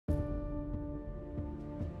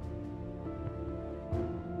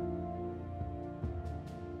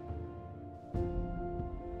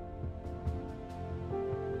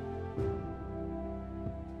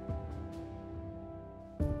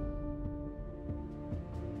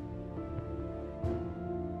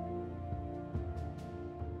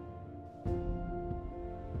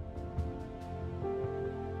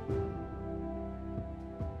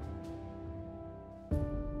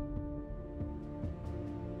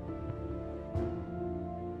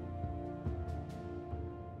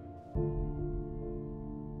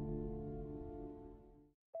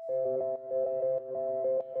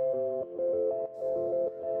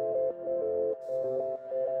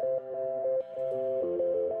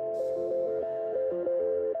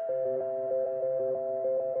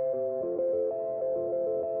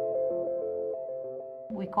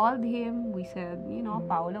called him. We said, you know,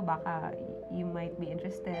 Paolo, baka you might be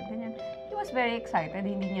interested. Ganyan. He was very excited.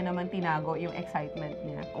 Hindi niya naman tinago yung excitement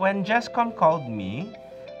niya. When JesCom called me,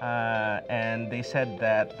 and they said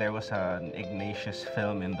that there was an Ignatius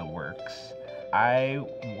film in the works, I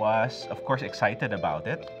was, of course, excited about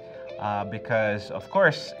it. Because, of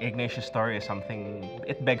course, Ignatius' story is something,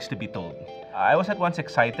 it begs to be told. I was at once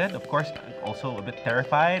excited, of course, also a bit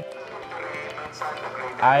terrified.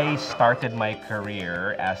 I started my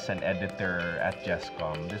career as an editor at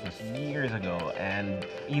JesCom. This was years ago, and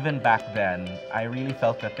even back then, I really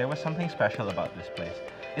felt that there was something special about this place.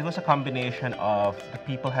 It was a combination of the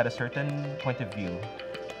people had a certain point of view,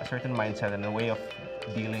 a certain mindset, and a way of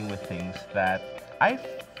dealing with things that I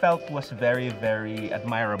felt was very, very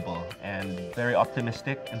admirable and very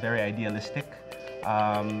optimistic and very idealistic.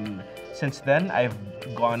 Since then, I've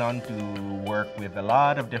gone on to work with a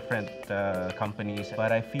lot of different companies,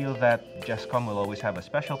 but I feel that JesCom will always have a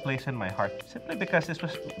special place in my heart, simply because this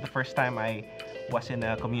was the first time I was in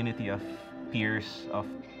a community of peers, of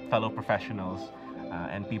fellow professionals,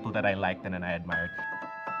 and people that I liked and I admired.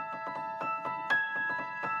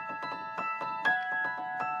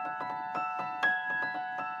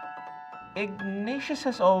 Ignatius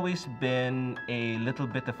has always been a little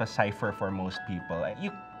bit of a cipher for most people.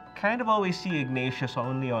 You kind of always see Ignatius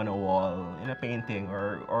only on a wall, in a painting,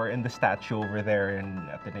 or in the statue over there in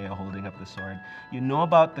Ateneo holding up the sword. You know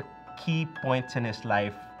about the key points in his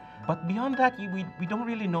life, but beyond that, we don't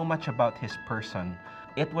really know much about his person.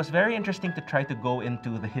 It was very interesting to try to go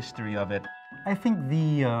into the history of it. I think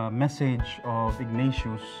the message of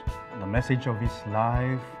Ignatius, the message of his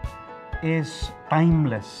life, is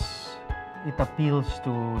timeless. It appeals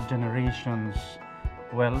to generations,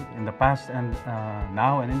 well, in the past and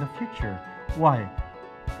now and in the future. Why?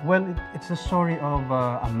 Well, it's a story of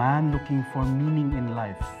a man looking for meaning in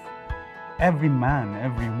life. Every man,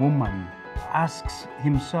 every woman asks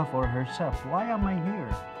himself or herself, why am I here?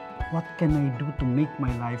 What can I do to make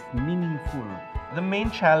my life meaningful? The main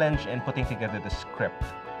challenge in putting together the script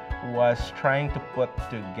was trying to put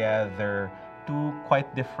together two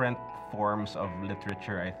quite different forms of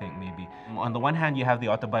literature, I think, maybe. On the one hand, you have the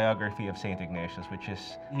autobiography of Saint Ignatius, which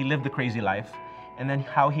is, he lived a crazy life, and then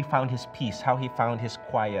how he found his peace, how he found his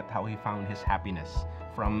quiet, how he found his happiness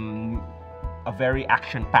from a very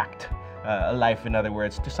action-packed life, in other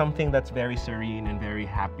words, to something that's very serene and very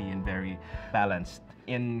happy and very balanced.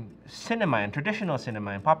 In cinema, in traditional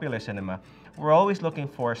cinema, in popular cinema, we're always looking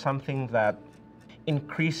for something that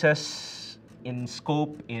increases in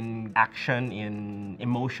scope, in action, in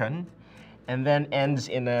emotion, and then ends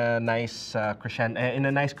in a nice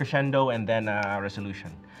crescendo and then a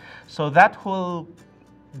resolution. So that whole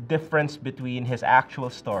difference between his actual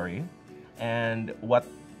story and what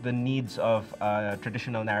the needs of a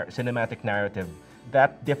traditional cinematic narrative,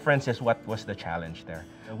 that difference is what was the challenge there.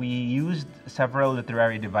 We used several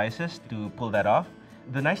literary devices to pull that off.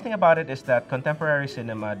 The nice thing about it is that contemporary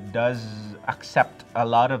cinema does accept a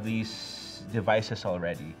lot of these devices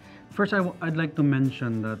already. First, I'd like to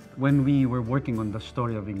mention that when we were working on the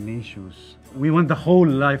story of Ignatius, we want the whole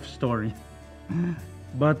life story.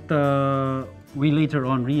 But we later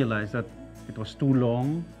on realized that it was too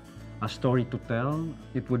long a story to tell.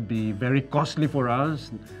 It would be very costly for us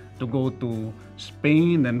to go to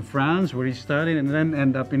Spain and France, where he studied, and then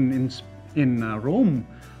end up in Rome,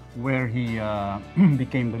 where he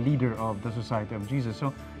became the leader of the Society of Jesus.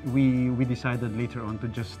 So we decided later on to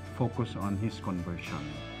just focus on his conversion.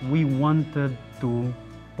 We wanted to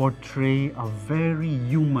portray a very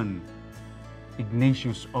human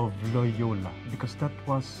Ignatius of Loyola, because that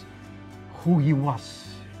was who he was.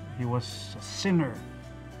 He was a sinner.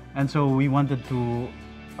 And so we wanted to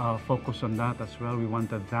focus on that as well. We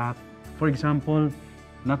wanted that. For example,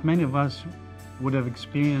 not many of us would have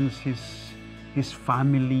experienced his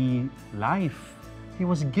family life. He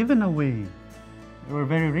was given away. They were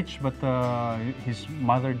very rich, but his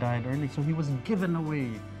mother died early, so he was given away.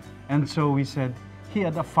 And so we said he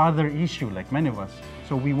had a father issue, like many of us.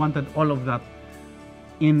 So we wanted all of that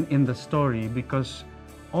in the story, because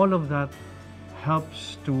all of that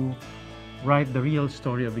helps to write the real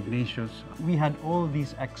story of Ignatius. We had all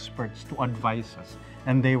these experts to advise us,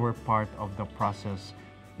 and they were part of the process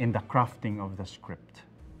in the crafting of the script.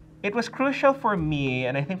 It was crucial for me,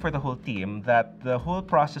 and I think for the whole team, that the whole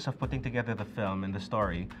process of putting together the film and the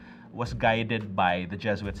story was guided by the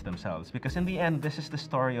Jesuits themselves. Because in the end, this is the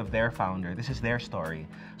story of their founder. This is their story.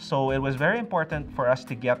 So it was very important for us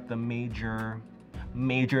to get the major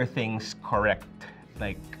things correct,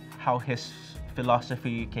 like how his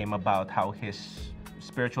philosophy came about, how his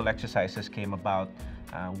spiritual exercises came about,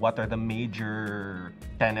 what are the major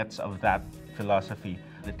tenets of that philosophy.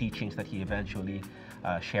 the teachings that he eventually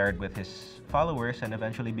shared with his followers and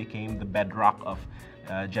eventually became the bedrock of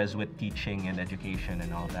Jesuit teaching and education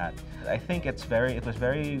and all that. I think it was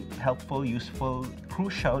very helpful, useful,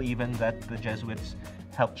 crucial even that the Jesuits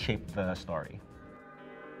helped shape the story.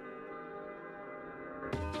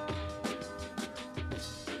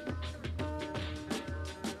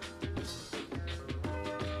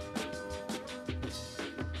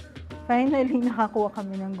 Finally, nakakuha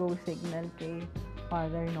kami ng go signal kay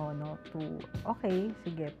Father Nono to, okay,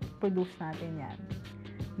 sige, produce natin yan.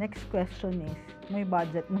 Next question is, may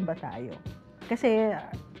budget na ba tayo? Kasi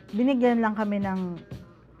binigyan lang kami ng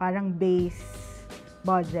parang base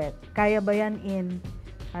budget. Kaya ba yan in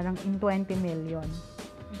 20 million?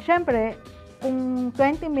 Siyempre, kung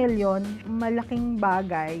 20 million, malaking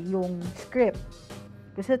bagay yung script.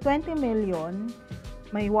 Kasi 20 million,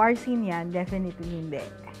 may war scene yan, definitely hindi.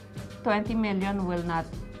 20 million will not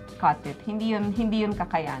cut it. Hindi yun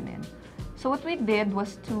kakayanin. So what we did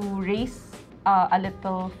was to raise a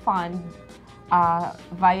little fund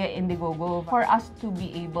via Indiegogo for us to be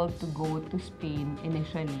able to go to Spain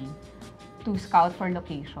initially to scout for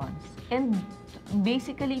locations and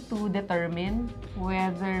basically to determine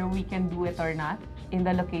whether we can do it or not in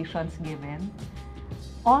the locations given.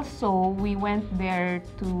 Also, we went there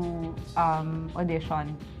to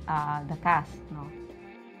audition the cast, no?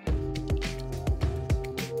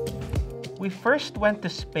 We first went to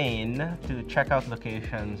Spain to check out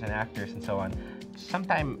locations and actors and so on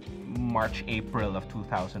sometime March, April of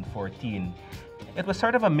 2014. It was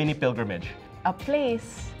sort of a mini pilgrimage. A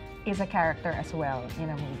place is a character as well in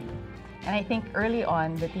a movie. And I think early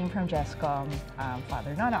on, the team from JesCom,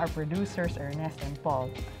 Father Nona, our producers, Ernest and Paul,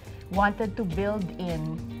 wanted to build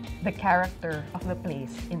in the character of the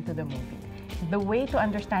place into the movie. The way to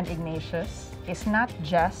understand Ignatius is not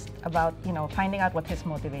just about, finding out what his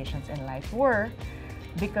motivations in life were,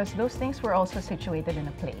 because those things were also situated in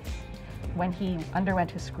a place. When he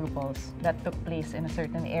underwent his scruples, that took place in a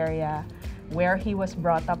certain area where he was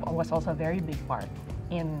brought up was also a very big part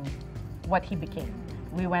in what he became.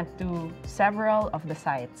 We went to several of the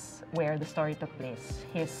sites where the story took place.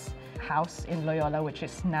 His house in Loyola, which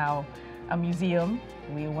is now a museum.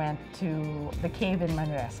 We went to the cave in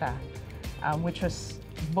Manresa, which was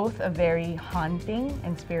both a very haunting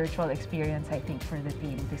and spiritual experience, I think, for the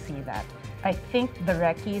team to see that. I think the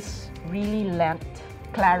Reckies really lent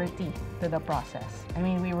clarity to the process. I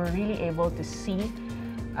mean, we were really able to see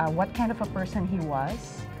what kind of a person he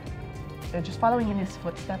was, just following in his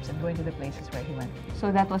footsteps and going to the places where he went.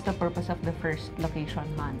 So that was the purpose of the first location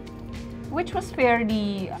hunt, which was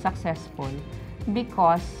fairly successful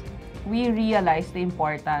because we realized the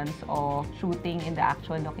importance of shooting in the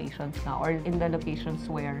actual locations now, or in the locations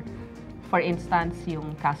where, for instance,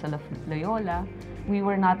 yung Castle of Loyola, we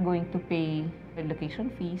were not going to pay the location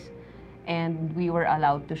fees and we were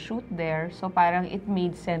allowed to shoot there. So parang it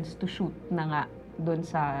made sense to shoot na nga dun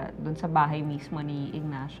sa bahay mismo ni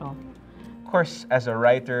Ignacio. Of course, as a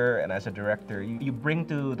writer and as a director, you bring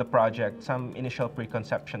to the project some initial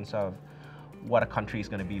preconceptions of what a country is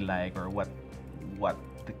going to be like or what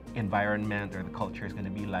the environment or the culture is going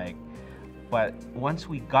to be like. But once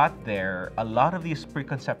we got there, a lot of these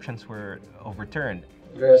preconceptions were overturned.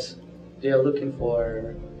 Because they are looking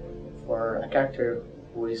for a character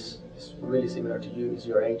who is really similar to you, is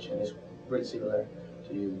your age, and is really similar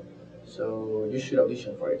to you. So you should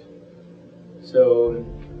audition for it. So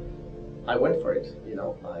I went for it,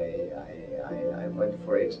 I went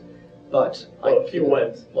for it. But I went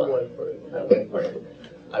for it. I went for it.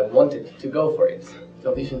 I wanted to go for it, to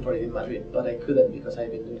audition for it in Madrid, but I couldn't because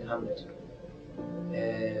I've been doing Hamlet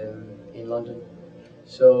in London.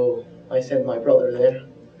 So I sent my brother there,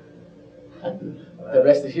 and the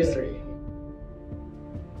rest is history.